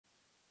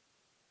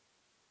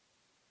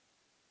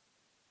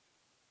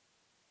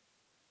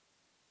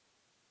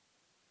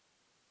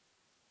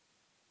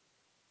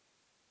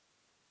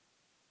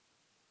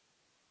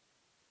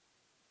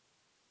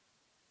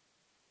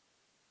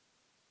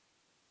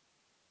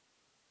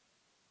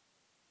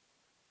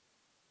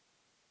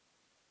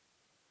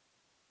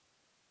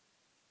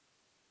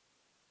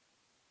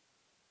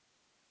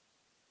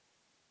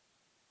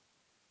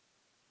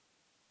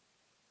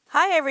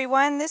Hi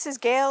everyone, this is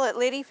Gail at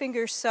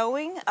Ladyfinger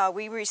Sewing.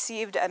 We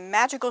received a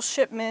magical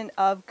shipment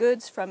of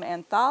goods from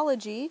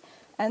Anthology,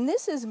 and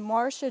this is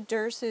Marcia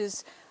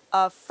Derse's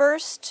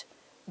first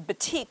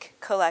batik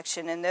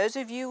collection. And those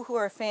of you who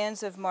are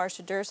fans of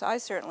Marcia Derse, I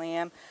certainly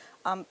am,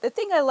 the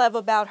thing I love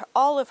about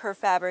all of her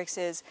fabrics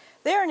is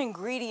they're an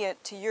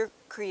ingredient to your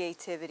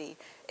creativity.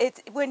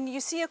 When you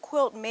see a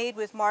quilt made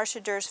with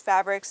Marcia Derse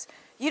fabrics,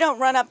 you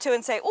don't run up to it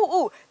and say,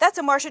 ooh, that's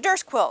a Marcia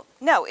Derse quilt.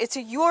 No, it's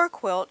your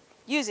quilt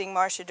using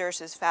Marcia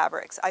Derse's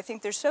fabrics. I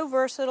think they're so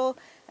versatile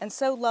and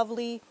so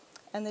lovely.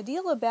 And the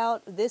deal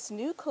about this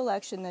new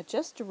collection that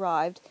just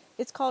arrived,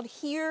 it's called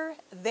Here,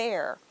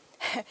 There.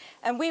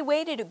 And we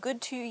waited a good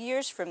 2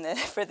 years for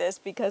this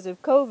because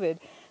of COVID.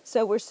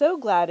 So we're so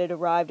glad it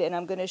arrived, and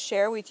I'm going to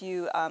share with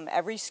you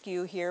every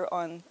SKU here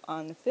on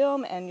the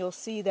film, and you'll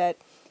see that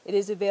it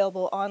is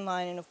available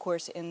online and of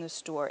course in the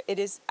store. It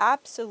is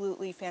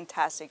absolutely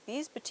fantastic.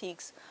 These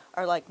batiks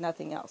are like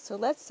nothing else. So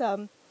let's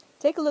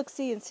take a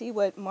look-see and see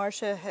what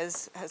Marcia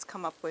has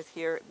come up with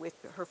here with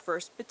her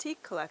first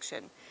batik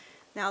collection.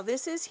 Now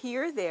this is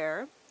Here,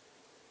 There,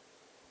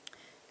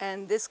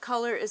 and this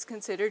color is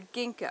considered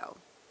ginkgo.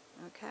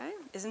 Okay,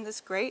 isn't this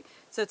great?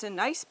 So it's a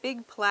nice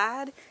big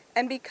plaid,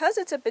 and because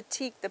it's a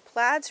batik, the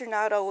plaids are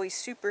not always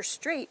super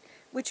straight,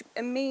 which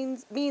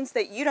means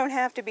that you don't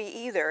have to be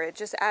either. It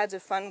just adds a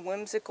fun,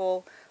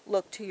 whimsical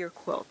look to your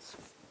quilts.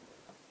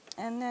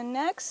 And then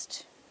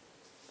next,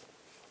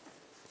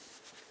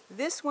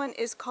 this one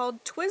is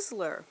called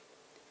Twizzler.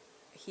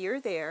 Here,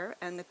 There,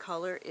 and the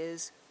color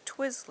is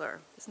Twizzler.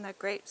 Isn't that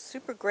great?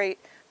 Super great,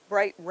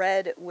 bright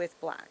red with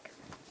black.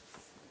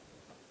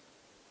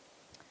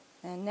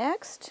 And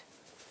next,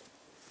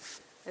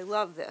 I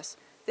love this.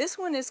 This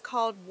one is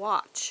called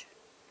Watch,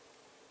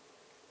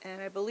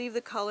 and I believe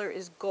the color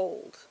is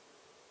gold.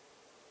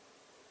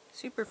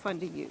 Super fun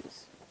to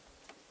use.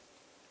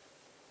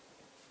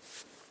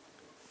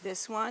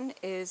 This one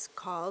is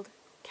called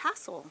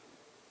Castle.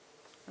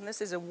 And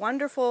this is a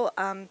wonderful,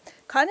 kind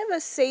of a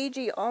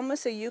sagey,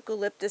 almost a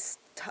eucalyptus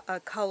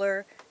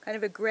color, kind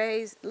of a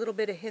gray, a little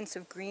bit of hints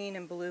of green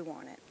and blue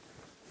on it.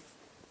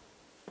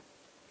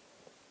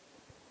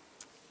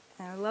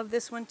 And I love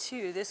this one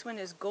too. This one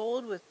is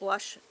gold with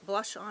blush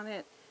on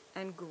it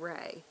and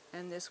gray.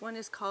 And this one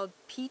is called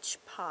Peach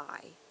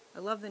Pie. I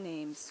love the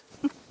names.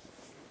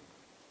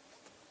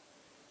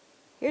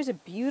 Here's a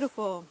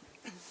beautiful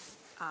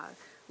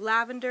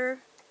lavender,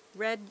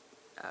 red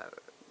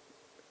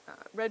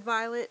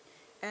violet,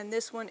 and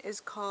this one is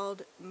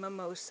called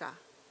Mimosa.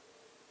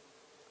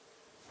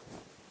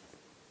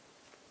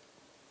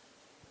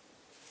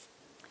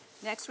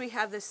 Next we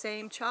have the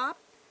same chop,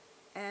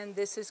 and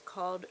this is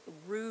called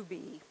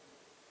Ruby.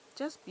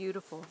 Just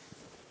beautiful.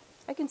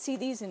 I can see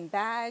these in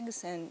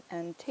bags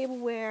and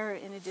tableware,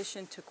 in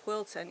addition to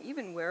quilts and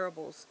even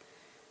wearables.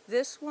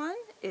 This one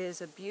is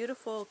a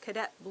beautiful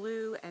cadet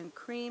blue and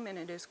cream, and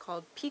it is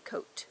called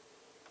Peacoat.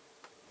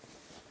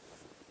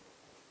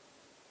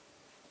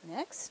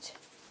 Next,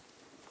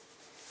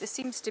 this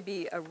seems to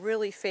be a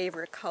really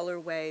favorite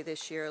colorway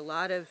this year. A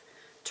lot of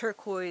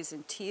turquoise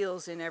and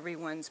teals in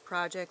everyone's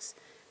projects.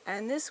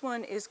 And this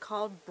one is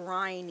called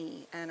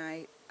Briny, and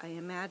I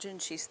imagine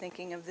she's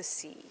thinking of the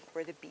sea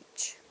or the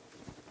beach.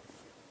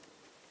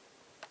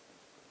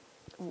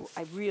 Ooh,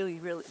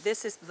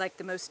 this is like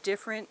the most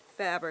different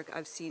fabric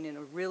I've seen in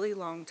a really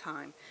long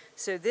time.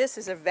 So this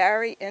is a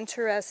very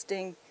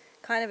interesting,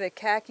 kind of a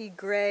khaki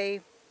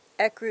gray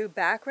ecru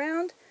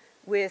background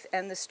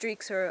and the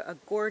streaks are a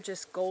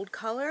gorgeous gold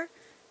color,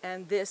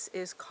 and this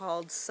is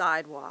called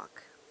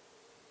Sidewalk.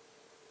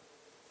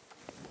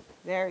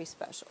 Very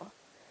special.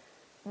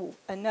 Ooh,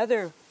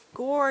 another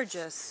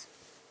gorgeous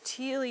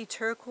tealy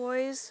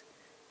turquoise,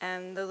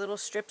 and the little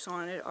strips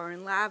on it are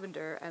in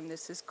lavender, and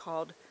this is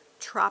called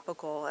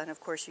Tropical, and of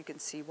course you can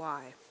see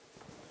why.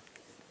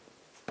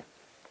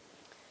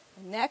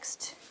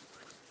 Next,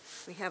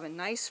 we have a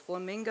nice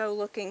flamingo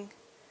looking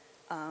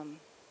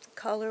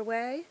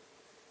colorway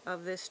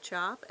of this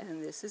chop,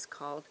 and this is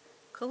called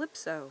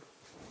Calypso.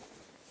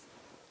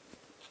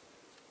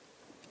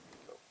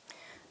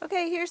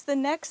 Okay, here's the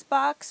next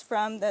box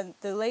from the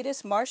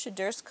latest Marcia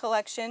Derse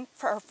collection,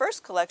 for her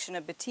first collection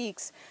of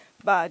batiks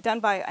done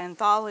by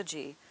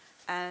Anthology.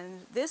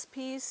 And this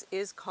piece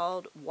is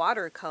called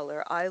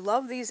Watercolor. I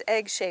love these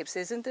egg shapes.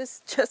 Isn't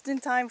this just in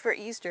time for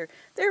Easter?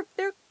 They're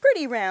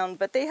pretty round,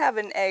 but they have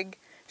an egg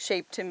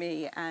shape to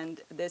me, and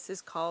this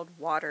is called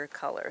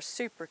Watercolor.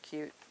 Super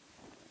cute.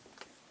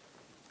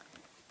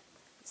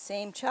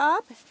 Same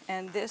chop,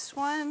 and this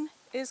one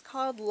is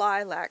called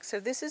Lilac. So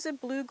this is a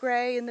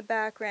blue-gray in the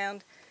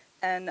background,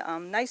 and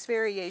nice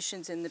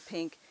variations in the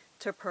pink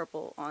to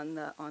purple on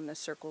the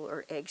circle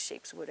or egg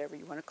shapes, whatever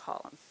you want to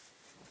call them.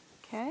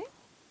 Okay,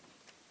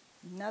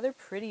 another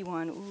pretty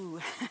one. Ooh,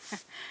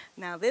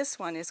 now this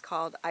one is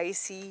called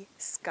Icy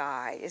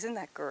Sky. Isn't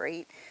that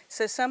great?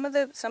 So some of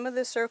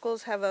the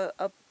circles have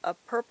a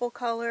purple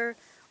color,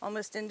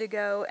 almost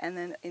indigo, and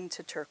then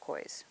into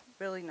turquoise.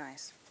 Really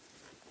nice.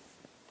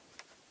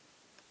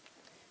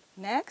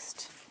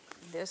 Next,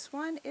 this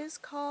one is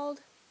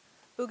called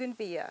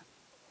Bougainvillea.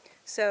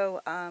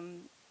 So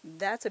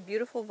that's a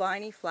beautiful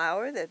viney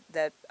flower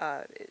that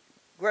it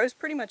grows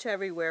pretty much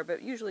everywhere,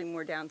 but usually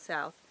more down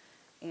south.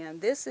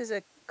 And this is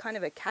a kind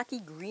of a khaki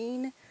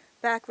green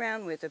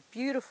background with a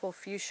beautiful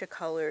fuchsia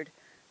colored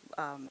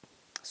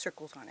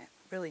circles on it.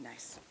 Really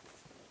nice.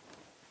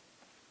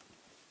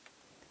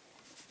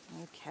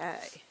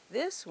 Okay,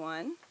 this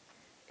one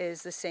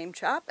is the same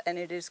chop, and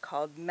it is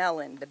called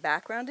melon. The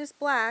background is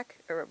black,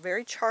 or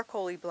very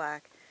charcoaly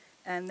black,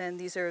 and then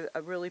these are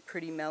a really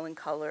pretty melon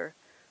color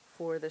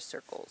for the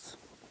circles.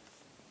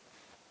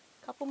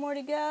 Couple more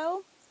to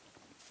go.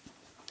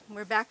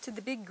 We're back to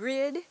the big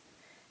grid,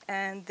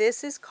 and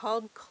this is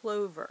called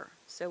clover.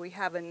 So we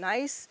have a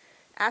nice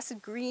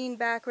acid green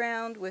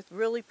background with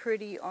really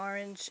pretty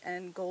orange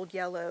and gold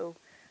yellow,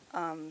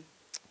 kind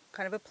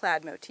of a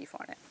plaid motif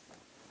on it.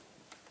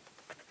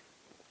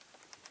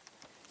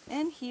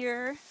 And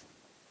here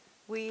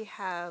we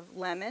have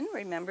lemon.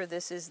 Remember,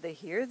 this is the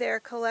Here There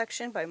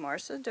collection by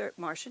Marcia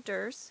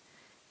Derse.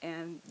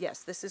 And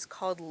yes, this is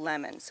called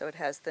lemon. So it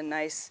has the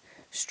nice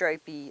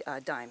stripy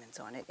diamonds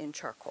on it in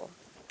charcoal.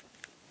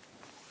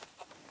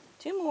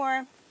 Two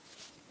more.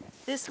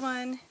 This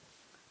one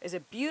is a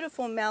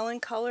beautiful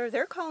melon color.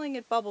 They're calling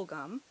it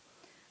bubblegum.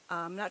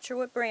 I'm not sure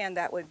what brand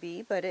that would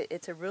be, but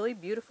it's a really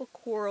beautiful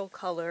coral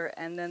color.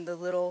 And then the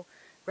little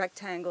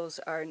rectangles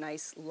are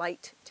nice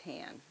light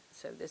tan.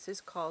 So this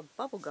is called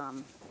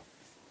bubblegum.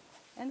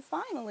 And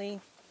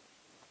finally,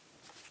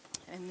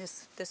 in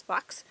this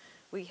box,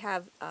 we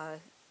have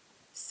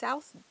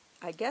South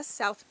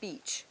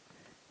Beach.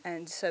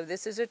 And so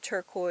this is a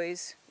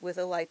turquoise with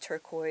a light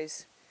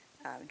turquoise,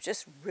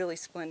 just really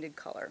splendid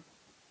color.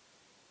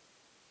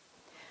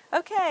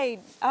 Okay,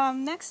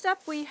 next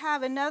up we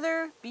have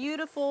another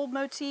beautiful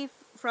motif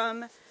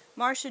from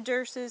Marcia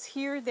Derse's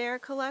Here There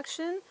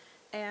collection.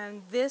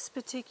 And this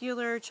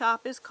particular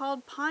chop is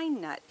called Pine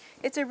Nut.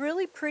 It's a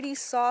really pretty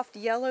soft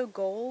yellow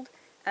gold,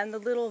 and the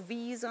little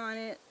V's on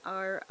it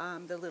are,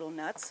 the little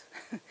nuts,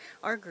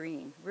 are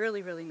green.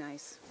 Really, really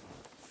nice.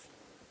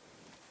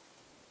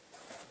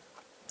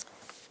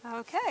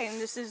 Okay,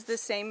 and this is the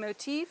same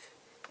motif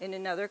in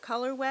another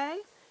colorway,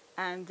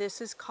 and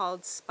this is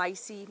called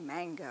Spicy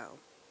Mango.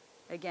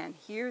 Again,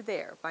 Here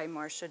There by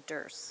Marcia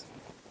Derse.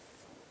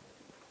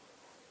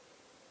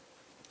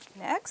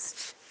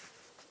 Next.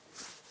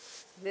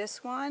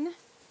 This one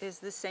is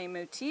the same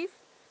motif,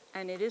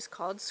 and it is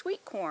called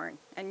Sweet Corn,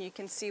 and you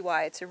can see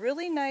why. It's a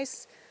really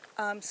nice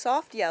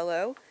soft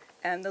yellow,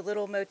 and the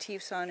little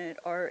motifs on it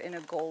are in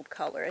a gold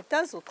color. It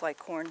does look like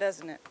corn,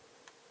 doesn't it?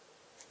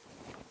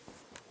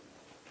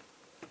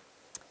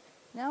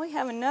 Now we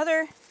have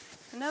another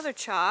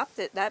chop.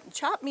 That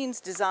chop means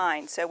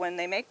design, so when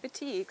they make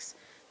batiks,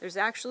 there's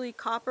actually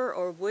copper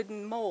or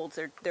wooden molds.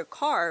 They're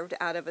carved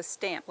out of a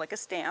stamp, like a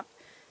stamp.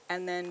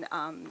 And then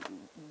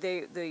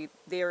the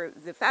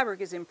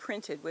fabric is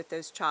imprinted with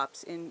those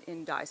chops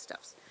in dye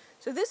stuffs.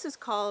 So this is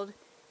called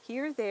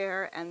Here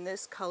There, and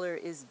this color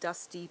is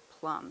Dusty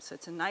Plum. So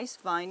it's a nice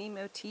viney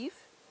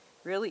motif,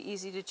 really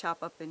easy to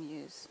chop up and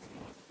use.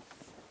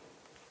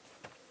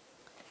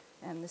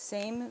 And the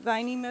same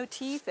viney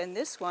motif, and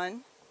this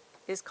one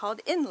is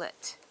called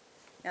Inlet.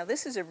 Now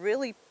this is a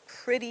really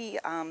pretty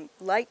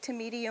light to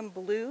medium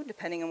blue,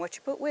 depending on what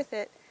you put with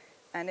it.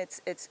 And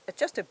it's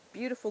just a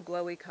beautiful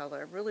glowy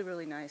color, really,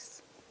 really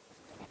nice.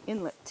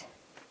 Inlet.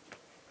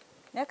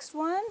 Next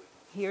one,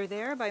 Here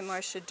There by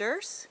Marcia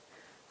Derse.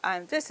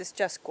 This is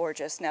just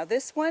gorgeous. Now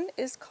this one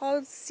is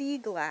called Sea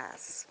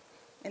Glass.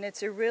 And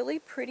it's a really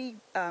pretty,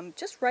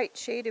 just right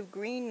shade of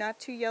green, not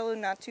too yellow,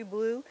 not too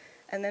blue.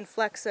 And then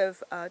flecks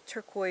of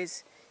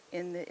turquoise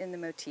in the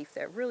motif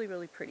there. Really,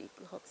 really pretty,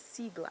 called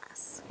Sea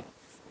Glass.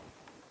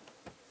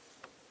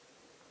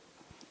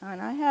 And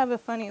I have a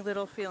funny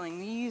little feeling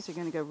these are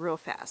going to go real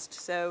fast.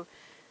 So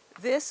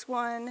this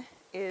one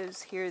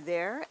is Here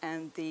There,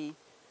 and the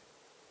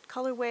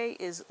colorway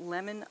is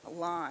Lemon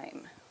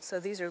Lime.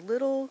 So these are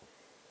little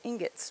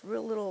ingots,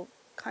 real little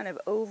kind of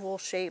oval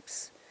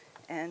shapes.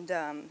 And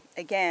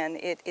again,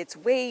 it's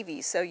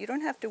wavy, so you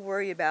don't have to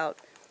worry about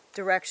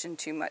direction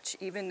too much,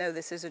 even though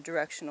this is a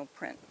directional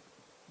print.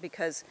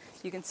 Because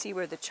you can see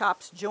where the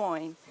chops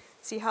join.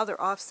 See how they're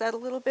offset a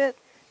little bit?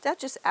 That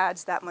just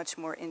adds that much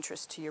more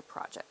interest to your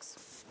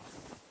projects.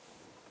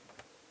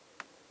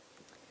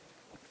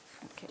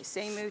 Okay,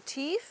 same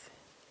motif,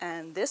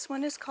 and this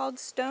one is called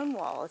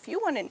Stonewall. If you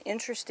want an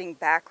interesting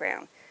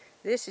background,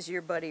 this is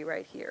your buddy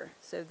right here.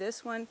 So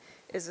this one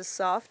is a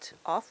soft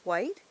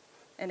off-white,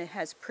 and it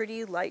has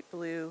pretty light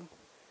blue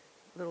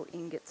little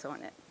ingots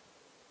on it.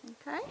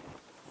 Okay,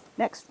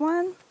 next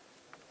one.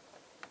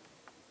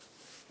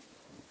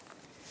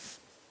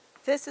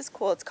 This is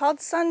cool. It's called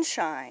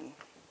Sunshine.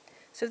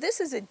 So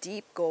this is a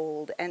deep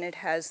gold, and it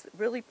has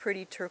really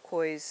pretty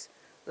turquoise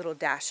little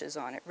dashes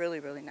on it. Really,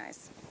 really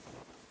nice.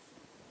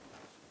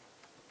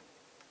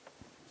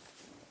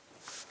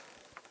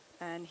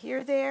 And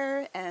Here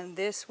There, and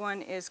this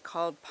one is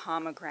called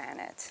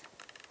Pomegranate.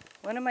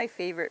 One of my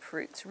favorite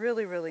fruits.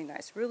 Really, really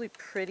nice. Really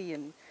pretty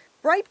and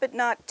bright, but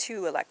not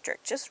too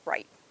electric. Just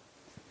right.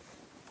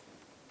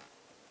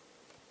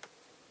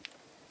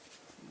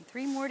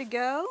 3 more to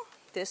go.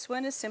 This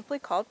one is simply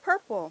called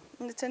Purple.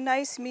 And it's a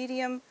nice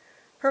medium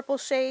purple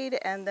shade,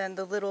 and then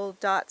the little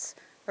dots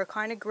are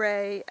kind of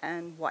gray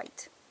and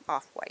white,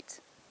 off-white.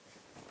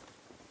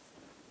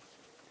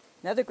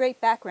 Another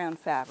great background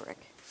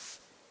fabric.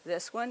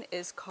 This one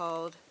is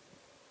called,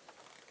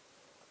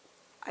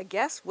 I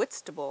guess,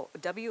 Whitstable,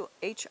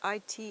 W-H-I-T-S-T-A-B-L,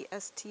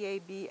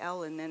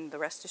 and then the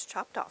rest is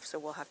chopped off, so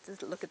we'll have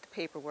to look at the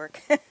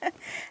paperwork.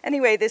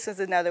 Anyway, this is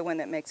another one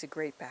that makes a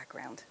great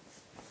background.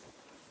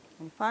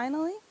 And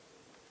finally,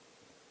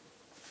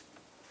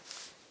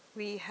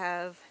 we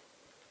have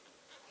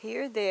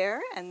Here,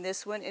 There, and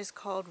this one is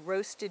called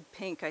Roasted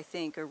Pink, I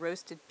think, or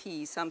Roasted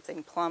Pea,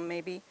 something, plum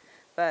maybe.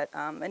 But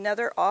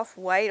another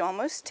off-white,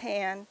 almost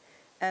tan,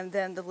 and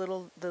then the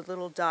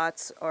little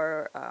dots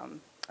are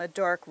a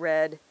dark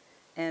red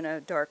and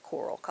a dark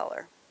coral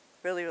color.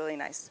 Really, really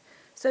nice.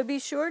 So be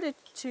sure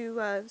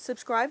to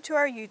subscribe to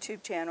our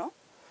YouTube channel,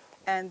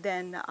 and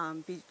then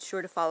be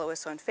sure to follow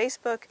us on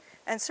Facebook,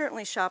 and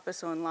certainly shop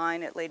us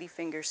online at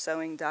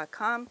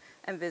ladyfingersewing.com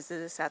and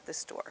visit us at the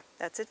store.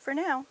 That's it for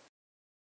now.